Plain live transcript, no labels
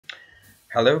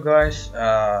Hello guys,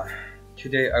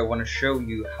 today I want to show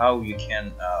you how you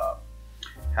can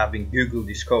having Google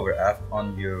Discover app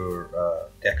on your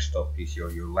desktop PC or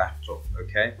your laptop.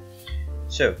 Okay,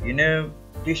 so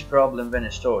this problem when I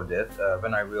started,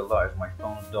 when I realized my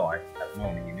phone died at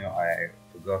morning. I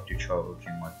forgot to charge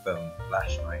in my phone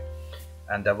last night,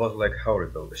 and that was like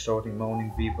horrible. Starting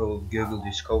morning people Google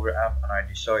Discover app, and I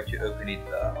decided to open it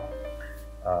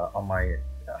on my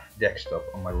desktop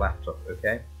on my laptop.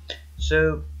 Okay,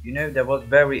 so that was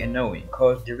very annoying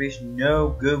because there is no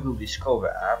Google Discover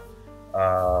app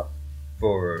uh,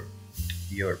 for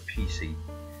your PC.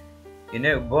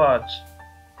 But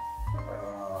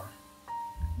uh,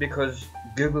 because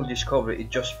Google Discover is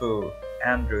just for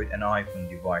Android and iPhone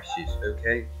devices.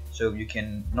 Okay, so you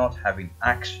can not having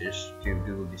access to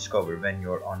Google Discover when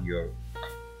you're on your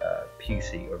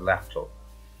PC or laptop.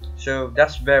 So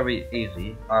that's very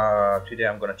easy. Today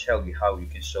I'm gonna tell you how you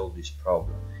can solve this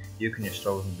problem. You can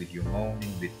install it with your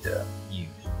morning with the news.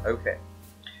 Okay.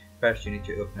 First you need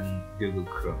to open Google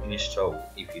Chrome. Install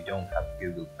if you don't have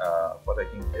Google. But I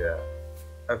think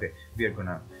okay, we are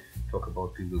gonna talk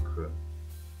about Google Chrome.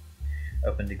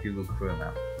 Open the Google Chrome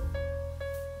app,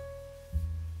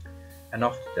 and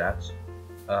after that,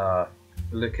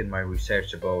 look at my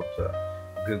research about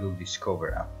Google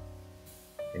Discover app.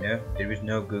 There is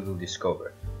no Google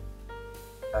Discover,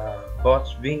 but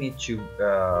we need to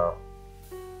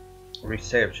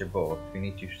research about. We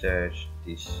need to search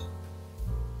this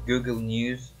Google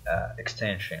News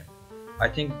extension. I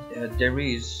think there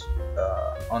is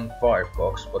on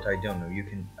Firefox, but I don't know. You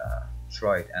can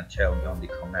try it and tell me on the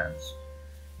comments.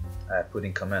 Put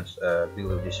in comments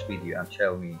below this video and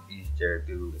tell me, is there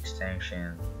Google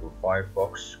extension for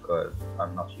Firefox? Because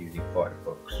I'm not using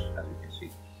Firefox, as you can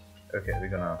see. Okay, we're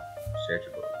gonna search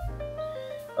about it.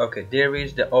 Okay, there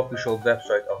is the official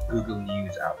website of Google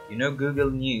News app. Google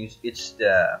News, it's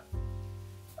the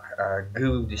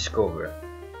Google Discover.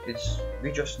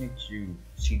 We just need to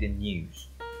see the news.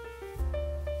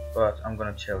 But I'm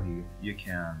gonna tell you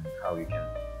how you can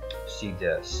see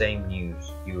the same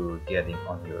news you're getting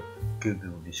on your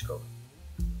Google Discover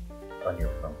on your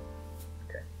phone.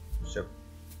 Okay, so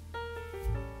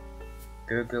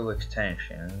Google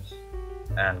extensions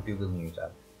and Google News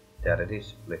app. There it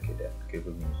is. Look at that,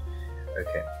 Google News.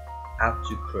 Okay, add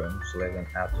to Chrome. Select an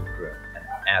add to Chrome and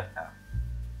add app.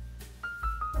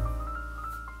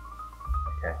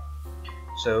 Okay,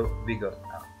 so we got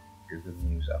Google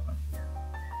News app on here.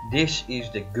 This is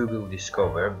the Google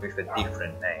Discover with a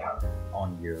different name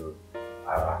on your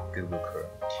Google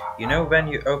Chrome. When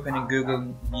you open a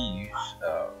Google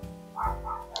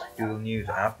News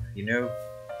app,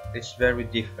 it's very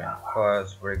different.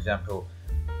 Because, for example,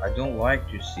 I don't like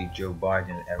to see Joe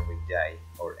Biden every day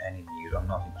or any news. I'm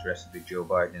not interested in Joe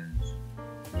Biden's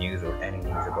news or any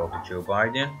news about the Joe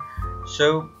Biden.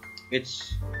 So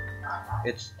it's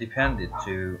dependent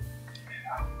to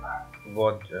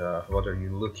what are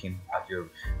you looking at your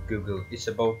Google. It's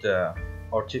about the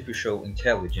artificial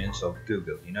intelligence of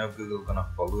Google. Google gonna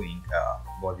following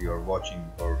what you're watching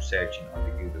or searching on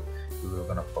the Google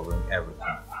gonna following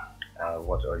everything.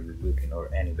 What are you looking, or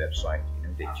any website,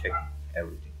 they check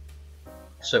everything.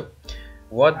 So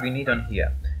what we need on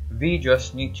here, we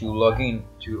just need to log in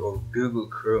to our Google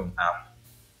Chrome app.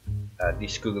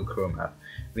 This Google Chrome app,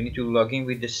 we need to log in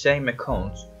with the same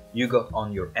account you got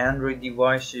on your Android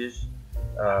devices,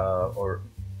 or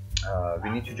we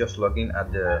need to just log in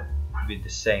with the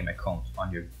same account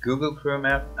on your Google Chrome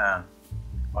app and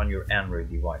on your Android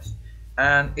device.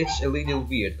 And it's a little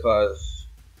weird because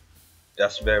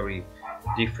that's very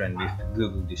different with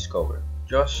Google Discover.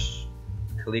 Just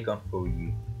click on For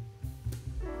You.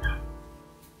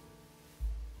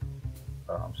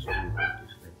 I'm sorry about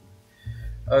this.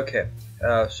 Okay,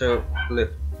 so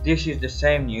look, this is the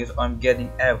same news I'm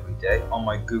getting every day on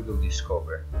my Google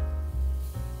Discover.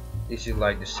 This is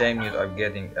like the same news I'm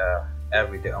getting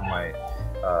every day on my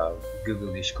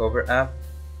Google Discover app.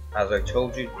 As I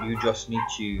told you, you just need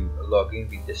to log in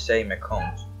with the same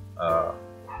account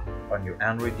on your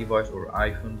Android device or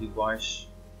iPhone device.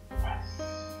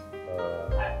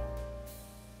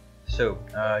 So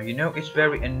it's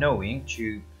very annoying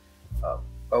to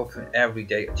open every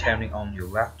day, turning on your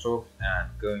laptop and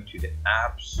going to the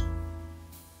apps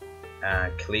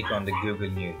and click on the Google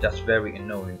News. That's very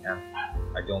annoying and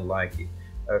I don't like it.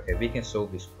 Okay, we can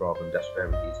solve this problem. That's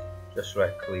very easy. Just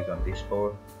right click on this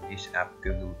app,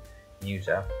 Google News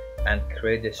app, and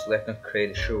select and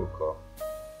create a shortcut.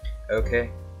 Okay,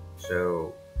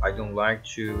 so I don't like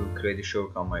to create a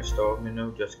shortcut on my start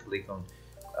menu. Just click on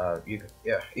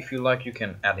if you like, you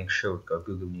can add in shortcut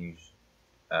Google News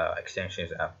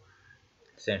extensions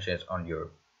on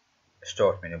your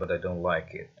start menu, but I don't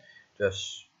like it.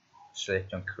 Just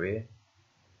select on create.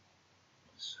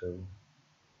 So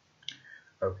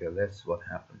okay, let's what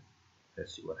happened.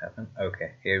 Let's see what happened.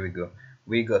 Okay, here we go.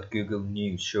 We got Google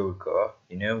News shortcut.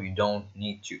 You know, you don't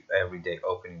need to every day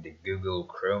opening the Google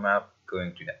Chrome app,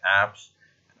 going to the apps,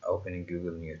 and opening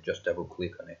Google News. Just double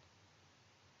click on it.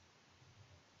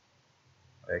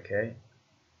 Okay,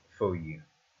 for you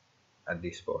at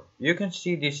this part. You can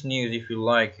see this news if you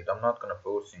like it. I'm not gonna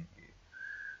forcing you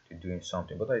to doing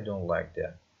something, but I don't like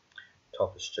the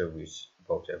top stories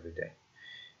about every day.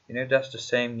 You know, that's the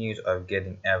same news I'm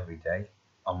getting every day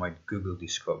on my Google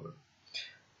Discover.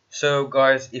 So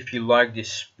guys, if you like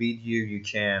this video, you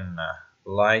can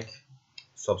like,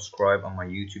 subscribe on my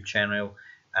YouTube channel,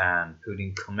 and put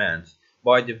in comments.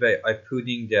 By the way, I put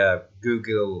in the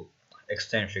Google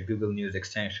extension, Google News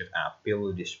extension app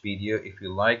below this video. If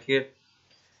you like it,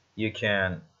 you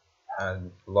can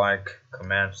like,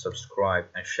 comment, subscribe,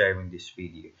 and sharing this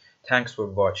video. Thanks for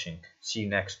watching. See you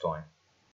next time.